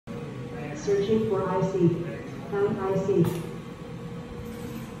Searching for IC. Found IC.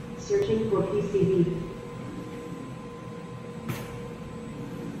 Searching for PCB.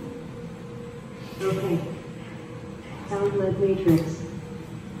 OK. Found lead matrix.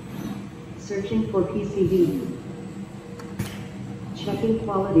 Searching for PCB. Checking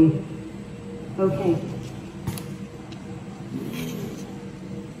quality. OK.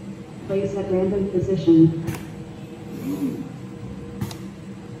 Place at random position.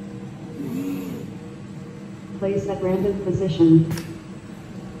 Place at random position.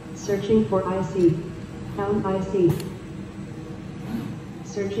 Searching for IC. Found IC.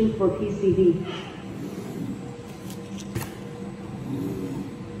 Searching for PCB.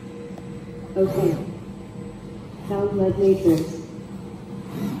 OK. Found lead matrix.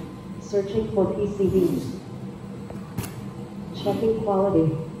 Searching for PCB. Checking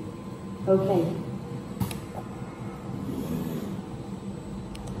quality. OK.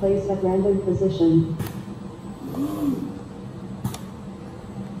 Place at random position.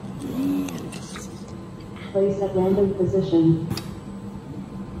 Place at random position.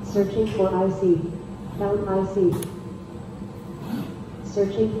 Searching for IC. Found IC.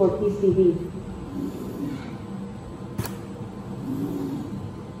 Searching for PCB.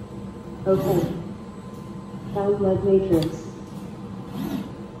 OK. Found lead matrix.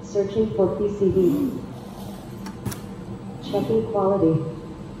 Searching for PCB. Checking quality.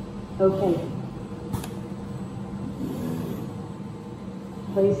 OK.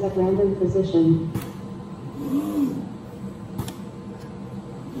 Place at random position.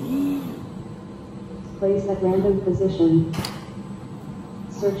 Place at random position.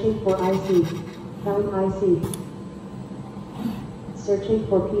 Searching for IC. Found IC. Searching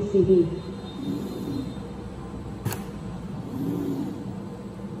for PCB.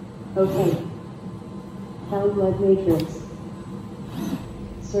 OK. Found lead matrix.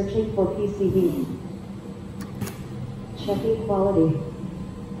 Searching for PCB. Checking quality.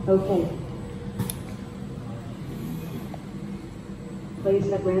 OK.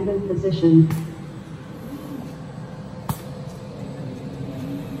 Place at random position.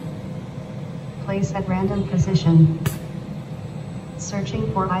 Place at random position.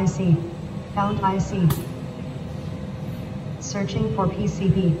 Searching for IC. Found IC. Searching for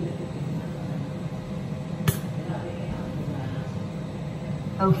PCB.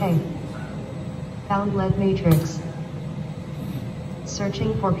 OK. Found lead matrix.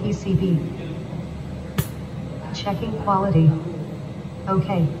 Searching for PCB. Checking quality.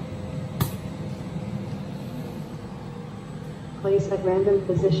 OK. Place at random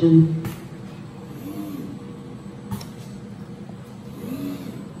position.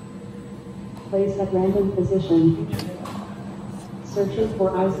 Place at random position. Searching for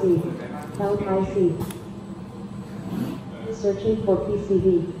IC. Found IC. Searching for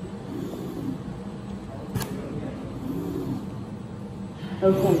PCB.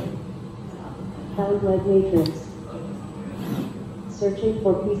 OK. Found lead matrix. Searching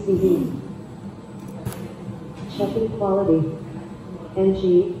for PCB. Checking quality.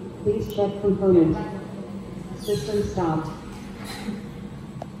 NG, please check component. System stopped.